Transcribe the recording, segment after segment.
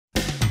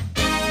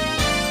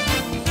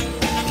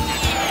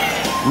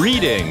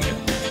Reading.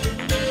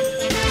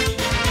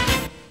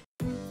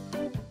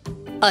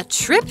 A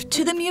trip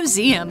to the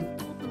museum.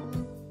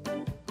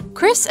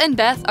 Chris and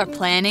Beth are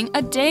planning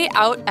a day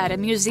out at a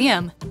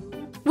museum.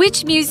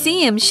 Which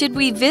museum should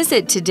we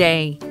visit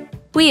today?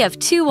 We have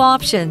two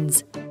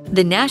options,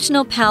 the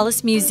National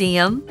Palace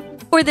Museum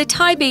or the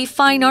Taipei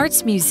Fine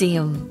Arts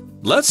Museum.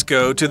 Let's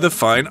go to the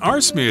Fine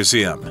Arts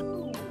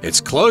Museum. It's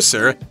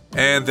closer,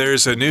 and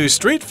there's a new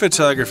street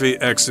photography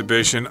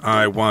exhibition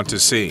I want to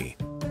see.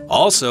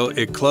 Also,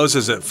 it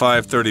closes at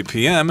 5:30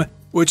 p.m.,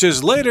 which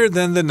is later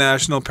than the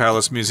National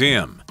Palace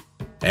Museum.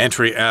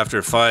 Entry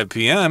after 5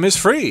 p.m. is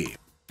free.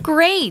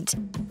 Great!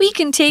 We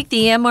can take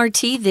the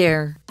MRT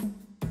there.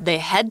 They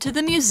head to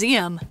the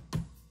museum.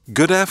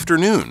 Good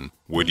afternoon.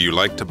 Would you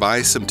like to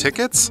buy some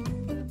tickets?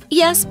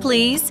 Yes,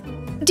 please.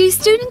 Do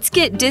students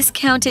get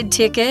discounted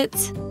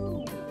tickets?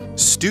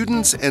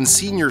 Students and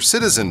senior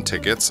citizen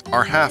tickets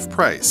are half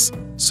price,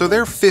 so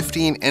they're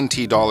 15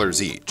 NT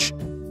dollars each.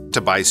 To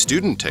buy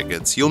student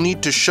tickets, you'll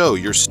need to show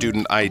your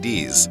student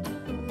IDs.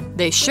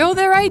 They show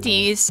their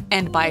IDs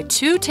and buy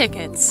 2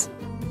 tickets.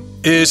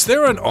 Is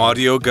there an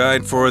audio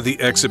guide for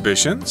the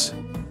exhibitions?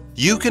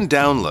 You can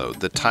download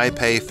the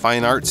Taipei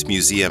Fine Arts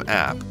Museum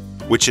app,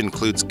 which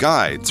includes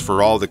guides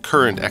for all the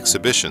current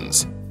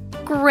exhibitions.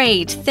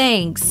 Great,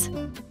 thanks.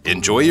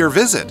 Enjoy your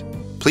visit.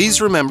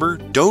 Please remember,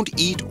 don't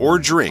eat or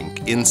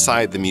drink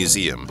inside the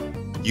museum.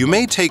 You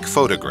may take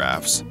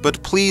photographs,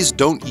 but please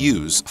don't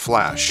use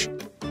flash.